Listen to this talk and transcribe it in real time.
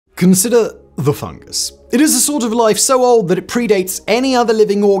Consider the fungus. It is a sort of life so old that it predates any other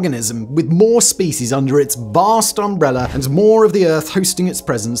living organism, with more species under its vast umbrella and more of the earth hosting its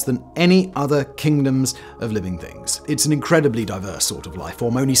presence than any other kingdoms of living things. It's an incredibly diverse sort of life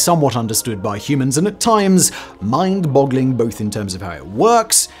form, only somewhat understood by humans, and at times mind-boggling both in terms of how it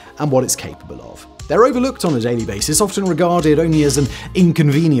works and what it's capable of. They're overlooked on a daily basis, often regarded only as an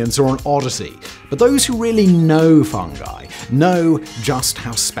inconvenience or an oddity. But those who really know fungi know just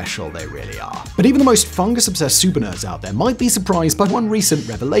how special they really are. But even the most fungus-obsessed super nerds out there might be surprised by one recent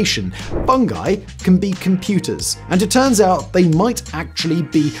revelation. Fungi can be computers. And it turns out they might actually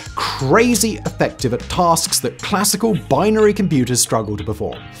be crazy effective at tasks that classical binary computers struggle to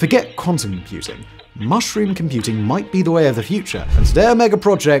perform. Forget quantum computing. Mushroom computing might be the way of the future. And today on Mega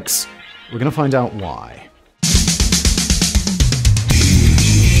Projects, we're going to find out why.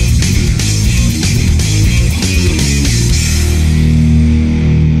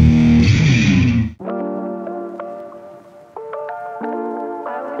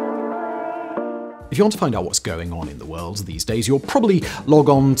 If you want to find out what's going on in the world these days, you'll probably log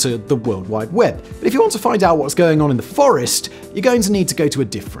on to the World Wide Web. But if you want to find out what's going on in the forest, you're going to need to go to a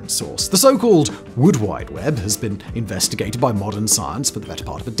different source. The so-called Wood Wide Web has been investigated by modern science for the better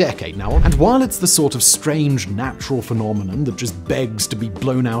part of a decade now, and while it's the sort of strange natural phenomenon that just begs to be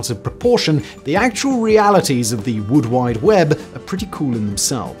blown out of proportion, the actual realities of the Wood Wide Web are pretty cool in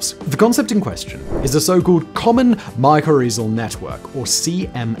themselves. The concept in question is a so-called Common Mycorrhizal Network, or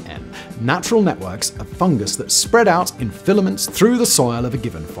CMN, natural networks of fungus that spread out in filaments through the soil of a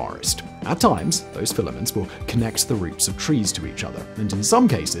given forest. At times, those filaments will connect the roots of trees to each other, and in some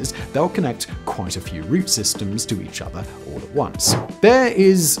cases, they'll connect quite a few root systems to each other all at once. There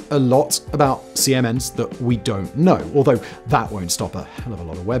is a lot about CMNs that we don't know, although that won't stop a hell of a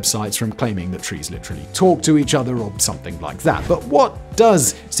lot of websites from claiming that trees literally talk to each other or something like that. But what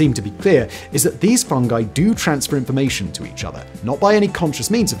does seem to be clear is that these fungi do transfer information to each other, not by any conscious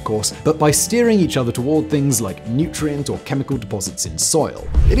means, of course, but by steering each other toward things like nutrient or chemical deposits in soil.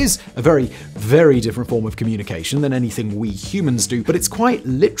 It is a very, very different form of communication than anything we humans do, but it's quite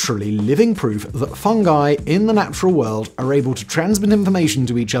literally living proof that fungi in the natural world are able to transmit information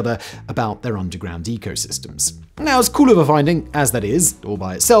to each other about their underground ecosystems. Now, as cool of a finding as that is, all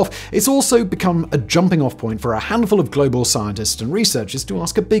by itself, it's also become a jumping-off point for a handful of global scientists and researchers to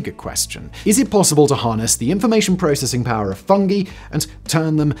ask a bigger question. Is it possible to harness the information processing power of fungi and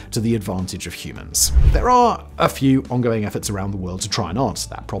turn them to the advantage of humans? There are a few ongoing efforts around the world to try and answer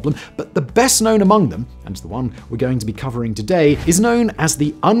that problem, but the best known among them, and the one we're going to be covering today, is known as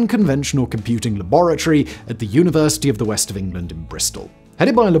the Unconventional Computing Laboratory at the University of the West of England in Bristol.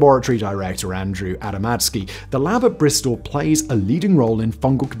 Headed by Laboratory Director Andrew Adamatsky, the lab at Bristol plays a leading role in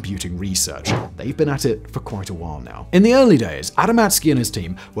fungal computing research. They've been at it for quite a while now. In the early days, Adamatsky and his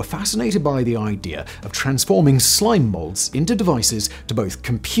team were fascinated by the idea of transforming slime molds into devices to both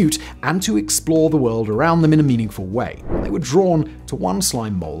compute and to explore the world around them in a meaningful way. They were drawn to one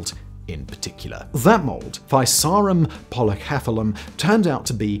slime mold in particular. That mold, Physarum polycephalum, turned out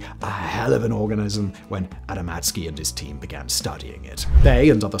to be a hell of an organism when Adamatsky and his team began studying it. They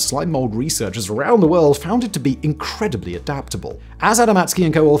and other slime mold researchers around the world found it to be incredibly adaptable. As Adamatsky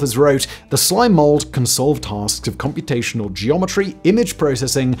and co-authors wrote, the slime mold can solve tasks of computational geometry, image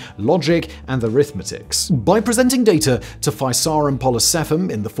processing, logic, and arithmetics. By presenting data to Physarum polycephalum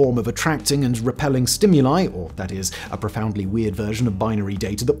in the form of attracting and repelling stimuli, or that is, a profoundly weird version of binary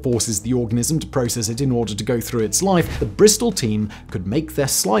data that forces the organism to process it in order to go through its life, the Bristol team could make their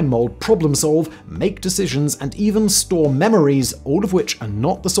slime mold problem solve, make decisions, and even store memories, all of which are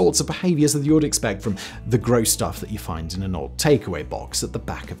not the sorts of behaviors that you would expect from the gross stuff that you find in an old takeaway box at the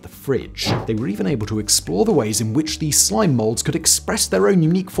back of the fridge. They were even able to explore the ways in which these slime molds could express their own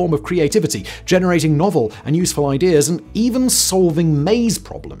unique form of creativity, generating novel and useful ideas, and even solving maze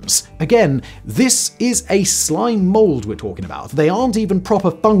problems. Again, this is a slime mold we're talking about. They aren't even proper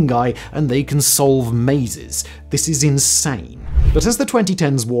fungi, and they can solve mazes. This is insane. But as the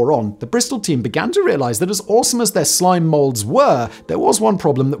 2010s wore on, the Bristol team began to realize that as awesome as their slime molds were, there was one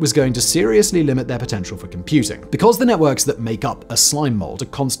problem that was going to seriously limit their potential for computing. Because the networks that make up a slime mold are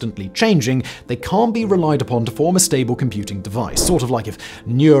constantly changing, they can't be relied upon to form a stable computing device, sort of like if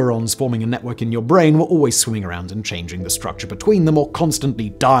neurons forming a network in your brain were always swimming around and changing the structure between them, or constantly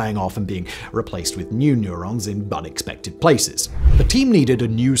dying off and being replaced with new neurons in unexpected places. The team needed a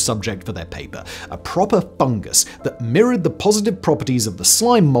new subject for their paper, a proper fungus that mirrored the positive properties of the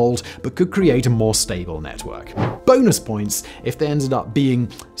slime mold but could create a more stable network. Bonus points if they ended up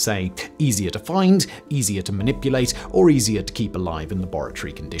being, say, easier to find, easier to manipulate, or easier to keep alive in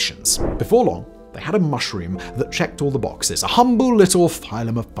laboratory conditions. Before long, They had a mushroom that checked all the boxes, a humble little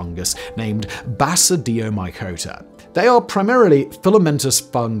phylum of fungus named Basidiomycota. They are primarily filamentous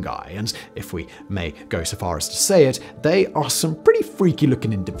fungi, and if we may go so far as to say it, they are some pretty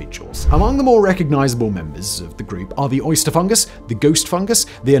freaky-looking individuals. Among the more recognizable members of the group are the oyster fungus, the ghost fungus,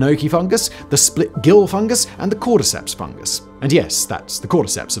 the enoki fungus, the split gill fungus, and the cordyceps fungus. And yes, that's the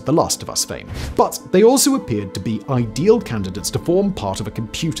cordyceps of The Last of Us fame. But they also appeared to be ideal candidates to form part of a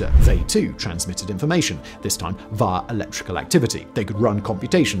computer. They too transmitted information, this time via electrical activity. They could run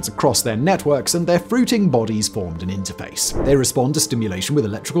computations across their networks, and their fruiting bodies formed an interface. They respond to stimulation with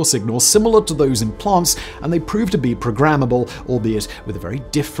electrical signals similar to those in plants, and they prove to be programmable, albeit with a very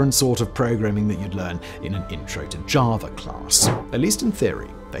different sort of programming that you'd learn in an Intro to Java class. At least in theory.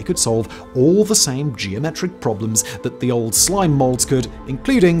 They could solve all the same geometric problems that the old slime molds could,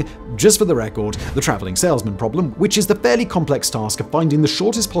 including, just for the record, the traveling salesman problem, which is the fairly complex task of finding the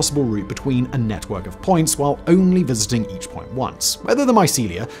shortest possible route between a network of points while only visiting each point once. Whether the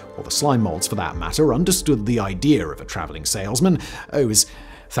mycelia, or the slime molds for that matter, understood the idea of a traveling salesman is,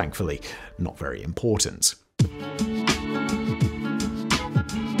 thankfully, not very important.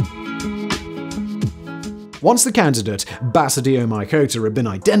 Once the candidate, Basidiomycota, had been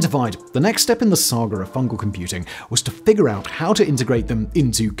identified, the next step in the saga of fungal computing was to figure out how to integrate them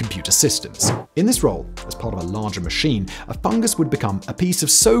into computer systems. In this role, as part of a larger machine, a fungus would become a piece of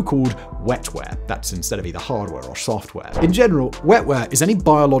so-called wetware. That's instead of either hardware or software. In general, wetware is any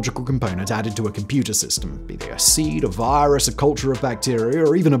biological component added to a computer system, be they a seed, a virus, a culture of bacteria,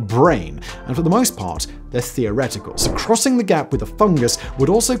 or even a brain, and for the most part, they're theoretical. So crossing the gap with a fungus would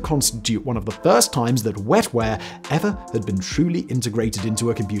also constitute one of the first times that wetware ever had been truly integrated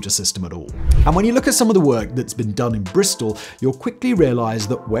into a computer system at all. And when you look at some of the work that's been done in Bristol, you'll quickly realize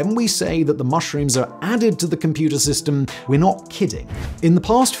that when we say that the mushrooms are added to the computer system, we're not kidding. In the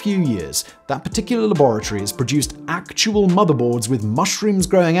past few years, that particular laboratory has produced actual motherboards with mushrooms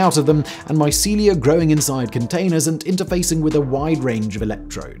growing out of them and mycelia growing inside containers and interfacing with a wide range of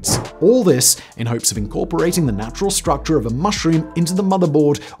electrodes. All this in hopes of incorporating the natural structure of a mushroom into the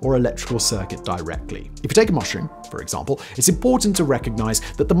motherboard or electrical circuit directly. If you take a mushroom, for example, it's important to recognize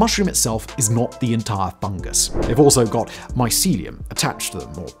that the mushroom itself is not the entire fungus. They've also got mycelium attached to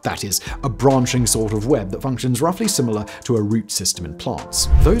them, or that is, a branching sort of web that functions roughly similar to a root system in plants.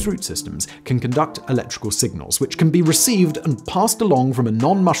 Those root systems can conduct electrical signals, which can be received and passed along from a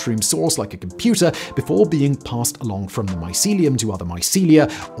non-mushroom source like a computer before being passed along from the mycelium to other mycelia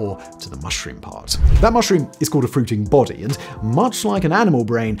or to the mushroom part. That mushroom is called a fruiting body, and much like an animal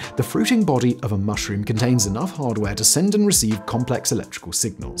brain, the fruiting body of a mushroom contains enough hardware to send and receive complex electrical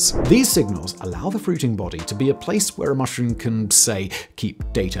signals. These signals allow the fruiting body to be a place where a mushroom can, say, keep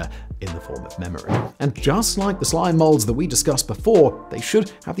data in the form of memory. And just like the slime molds that we discussed before, they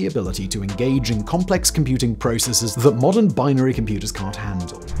should have the ability to engage in complex computing processes that modern binary computers can't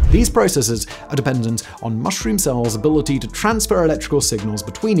handle. These processes are dependent on mushroom cells' ability to transfer electrical signals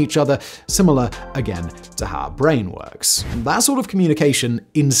between each other, similar, again, to how a brain works. That sort of communication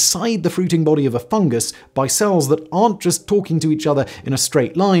inside the fruiting body of a fungus by cells that aren't just talking to each other in a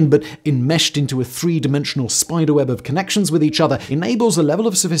straight line, but enmeshed into a three-dimensional spiderweb of connections with each other, enables a level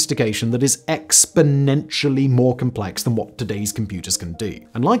of sophistication that is exponentially more complex than what today's computers can do.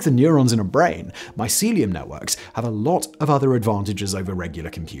 And like the neurons in a brain, mycelium networks have a lot of other advantages over regular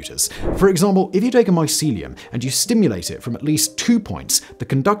computers. For example, if you take a mycelium and you stimulate it from at least 2 points, the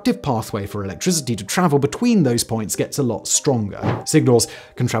conductive pathway for electricity to travel between those points gets a lot stronger. Signals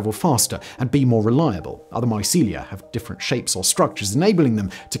can travel faster and be more reliable. Other mycelia have different shapes or structures, enabling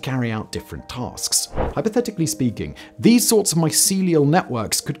them to carry out different tasks. Hypothetically speaking, these sorts of mycelial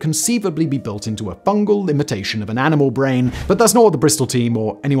networks could conceivably be built into a fungal imitation of an animal brain, but that's not what the Bristol team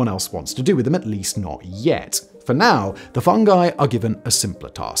or anyone else wants to do with them, at least not yet. For now, the fungi are given a simpler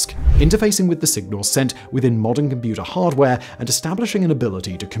task: interfacing with the signals sent within modern computer hardware and establishing an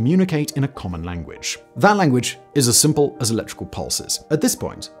ability to communicate in a common language. That language is as simple as electrical pulses. At this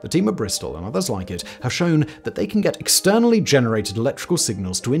point, the team at Bristol and others like it have shown that they can get externally generated electrical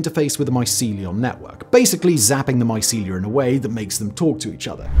signals to interface with a mycelial network, basically zapping the mycelia in a way that makes them talk to each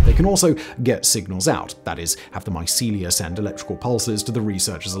other. They can also get signals out, that is, have the mycelia send electrical pulses to the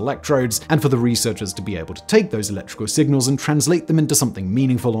researchers' electrodes, and for the researchers to be able to take those electrical signals and translate them into something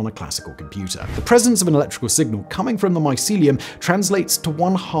meaningful on a classical computer. The presence of an electrical signal coming from the mycelium translates to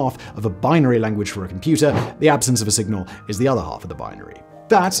one half of a binary language for a computer. The absence of a signal is the other half of the binary.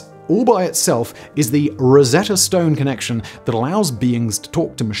 That, all by itself, is the Rosetta Stone connection that allows beings to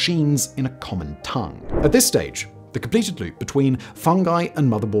talk to machines in a common tongue. At this stage, The completed loop between fungi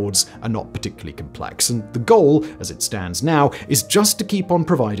and motherboards are not particularly complex, and the goal, as it stands now, is just to keep on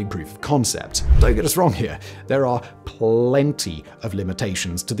providing proof of concept. Don't get us wrong here, there are plenty of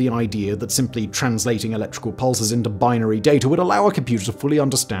limitations to the idea that simply translating electrical pulses into binary data would allow a computer to fully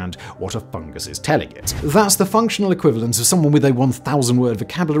understand what a fungus is telling it. That's the functional equivalent of someone with a 1,000-word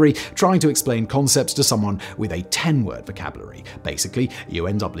vocabulary trying to explain concepts to someone with a 10-word vocabulary. Basically, you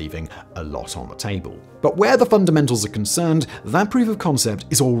end up leaving a lot on the table. But where the fundamentals are concerned, that proof of concept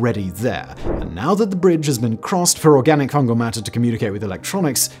is already there. And now that the bridge has been crossed for organic fungal matter to communicate with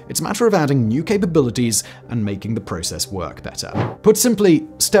electronics, it's a matter of adding new capabilities and making the process work better. Put simply,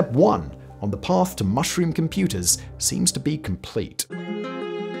 step 1 on the path to mushroom computers seems to be complete.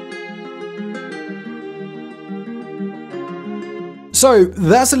 So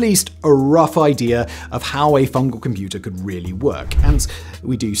that's at least a rough idea of how a fungal computer could really work. And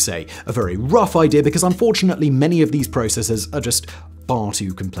we do say a very rough idea because unfortunately many of these processes are just far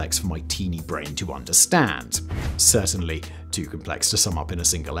too complex for my teeny brain to understand. Certainly too complex to sum up in a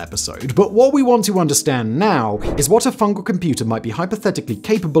single episode. But what we want to understand now is what a fungal computer might be hypothetically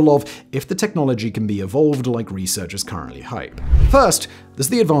capable of if the technology can be evolved like researchers currently hope. First, there's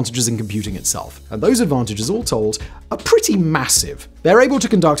the advantages in computing itself, and those advantages, all told, are pretty massive. They're able to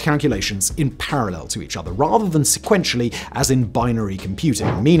conduct calculations in parallel to each other, rather than sequentially as in binary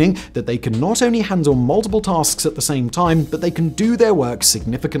computing, meaning that they can not only handle multiple tasks at the same time, but they can do their work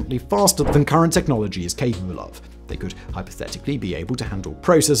significantly faster than current technology is capable of. They could hypothetically be able to handle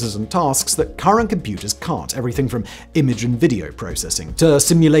processes and tasks that current computers can't, everything from image and video processing to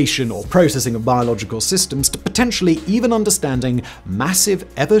simulation or processing of biological systems to potentially even understanding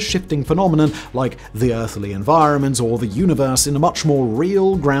massive, ever-shifting phenomenon like the earthly environment or the universe in a much more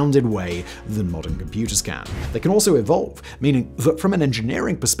real, grounded way than modern computers can. They can also evolve, meaning that from an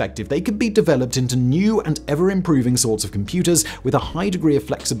engineering perspective, they could be developed into new and ever-improving sorts of computers with a high degree of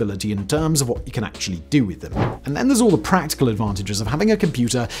flexibility in terms of what you can actually do with them. And then there's all the practical advantages of having a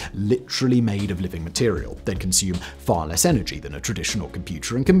computer literally made of living material. They'd consume far less energy than a traditional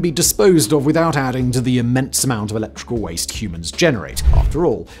computer and can be disposed of without adding to the immense amount of electrical waste humans generate. After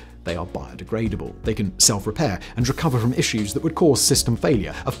all, they are biodegradable. They can self-repair and recover from issues that would cause system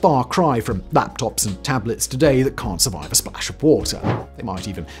failure, a far cry from laptops and tablets today that can't survive a splash of water. They might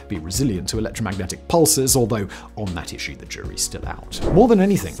even be resilient to electromagnetic pulses, although on that issue the jury's still out. More than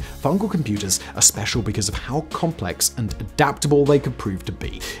anything, fungal computers are special because of how complex and adaptable they could prove to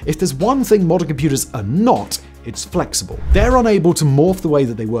be. If there's one thing modern computers are not, it's flexible. They're unable to morph the way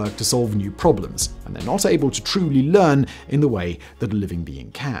that they work to solve new problems, and they're not able to truly learn in the way that a living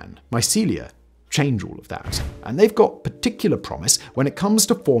being can. Mycelia change all of that. And they've got particular promise when it comes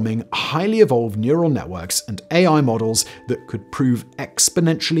to forming highly evolved neural networks and AI models that could prove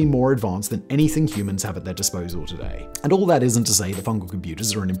exponentially more advanced than anything humans have at their disposal today. And all that isn't to say that fungal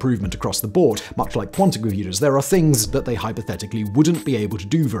computers are an improvement across the board. Much like quantum computers, there are things that they hypothetically wouldn't be able to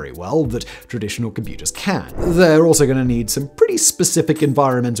do very well that traditional computers can. They're also going to need some pretty specific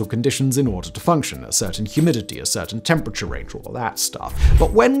environmental conditions in order to function, a certain humidity, a certain temperature range, all of that stuff.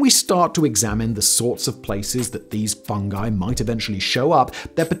 But when we start to examine the sorts of places that these fungi might eventually show up,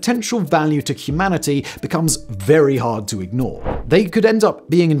 their potential value to humanity becomes very hard to ignore. They could end up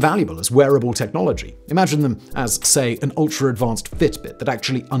being invaluable as wearable technology. Imagine them as, say, an ultra-advanced Fitbit that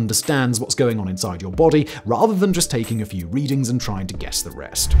actually understands what's going on inside your body, rather than just taking a few readings and trying to guess the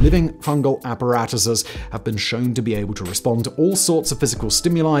rest. Living fungal apparatuses have been shown to be able to respond to all sorts of physical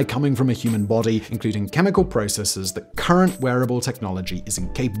stimuli coming from a human body, including chemical processes that current wearable technology is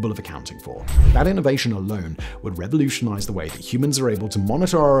incapable of accounting for. That innovation alone would revolutionize the way that humans are able to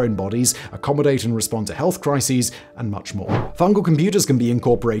monitor our own bodies, accommodate and respond to health crises, and much more. Fungal computers can be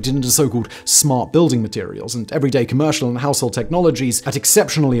incorporated into so-called smart building materials and everyday commercial and household technologies at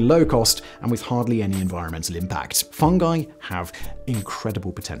exceptionally low cost and with hardly any environmental impact. Fungi have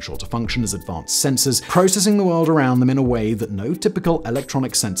incredible potential to function as advanced sensors, processing the world around them in a way that no typical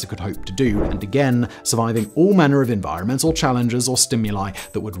electronic sensor could hope to do, and again, surviving all manner of environmental challenges or stimuli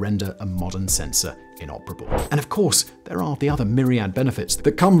that would render a modern sensor inoperable. And of course, there are the other myriad benefits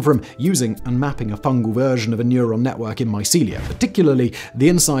that come from using and mapping a fungal version of a neural network in mycelia, particularly the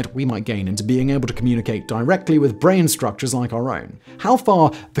insight we might gain into being able to communicate directly with brain structures like our own. How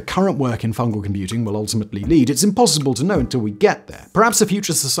far the current work in fungal computing will ultimately lead, it's impossible to know until we get there. Perhaps a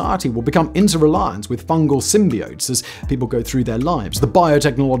future society will become interreliant with fungal symbiotes as people go through their lives, the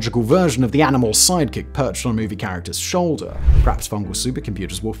biotechnological version of the animal sidekick perched on a movie character's shoulder. Perhaps fungal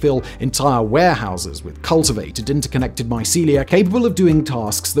supercomputers will fill entire warehouses with cultivated, interconnected mycelia capable of doing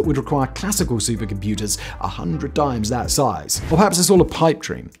tasks that would require classical supercomputers 100 times that size. Or perhaps it's all a pipe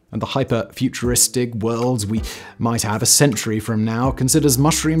dream. And the hyper-futuristic world we might have a century from now considers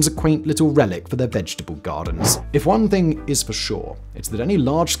mushrooms a quaint little relic for their vegetable gardens. If one thing is for sure, it's that any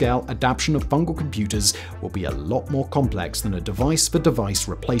large-scale adaptation of fungal computers will be a lot more complex than a device-for-device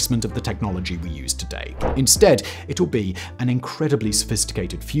replacement of the technology we use today. Instead, it'll be an incredibly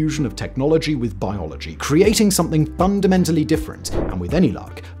sophisticated fusion of technology with biology, creating something fundamentally different, and with any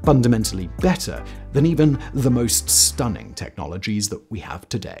luck, fundamentally better than even the most stunning technologies that we have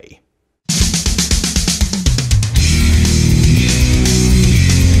today.